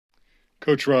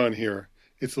Coach Ron here.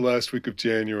 It's the last week of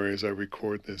January as I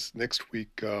record this. Next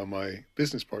week, my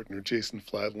business partner, Jason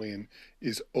Flatlian,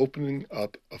 is opening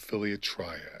up Affiliate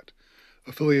Triad.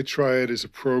 Affiliate Triad is a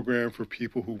program for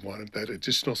people who wanted that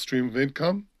additional stream of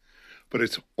income, but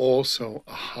it's also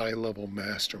a high level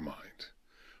mastermind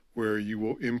where you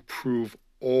will improve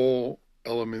all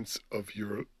elements of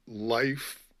your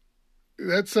life.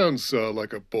 That sounds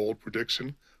like a bold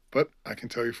prediction, but I can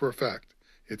tell you for a fact,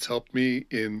 it's helped me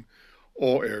in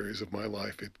all areas of my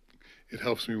life. It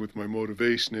helps me with my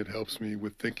motivation. It helps me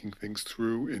with thinking things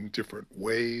through in different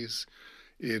ways.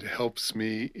 It helps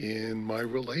me in my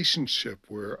relationship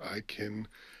where I can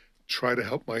try to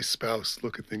help my spouse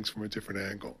look at things from a different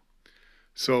angle.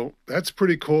 So that's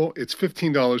pretty cool. It's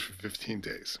 $15 for 15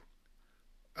 days.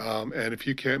 And if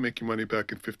you can't make your money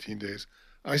back in 15 days,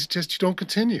 I suggest you don't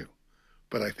continue,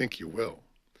 but I think you will.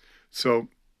 So,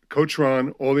 Coach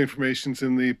Ron, all the information's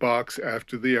in the box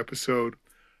after the episode.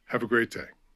 Have a great day.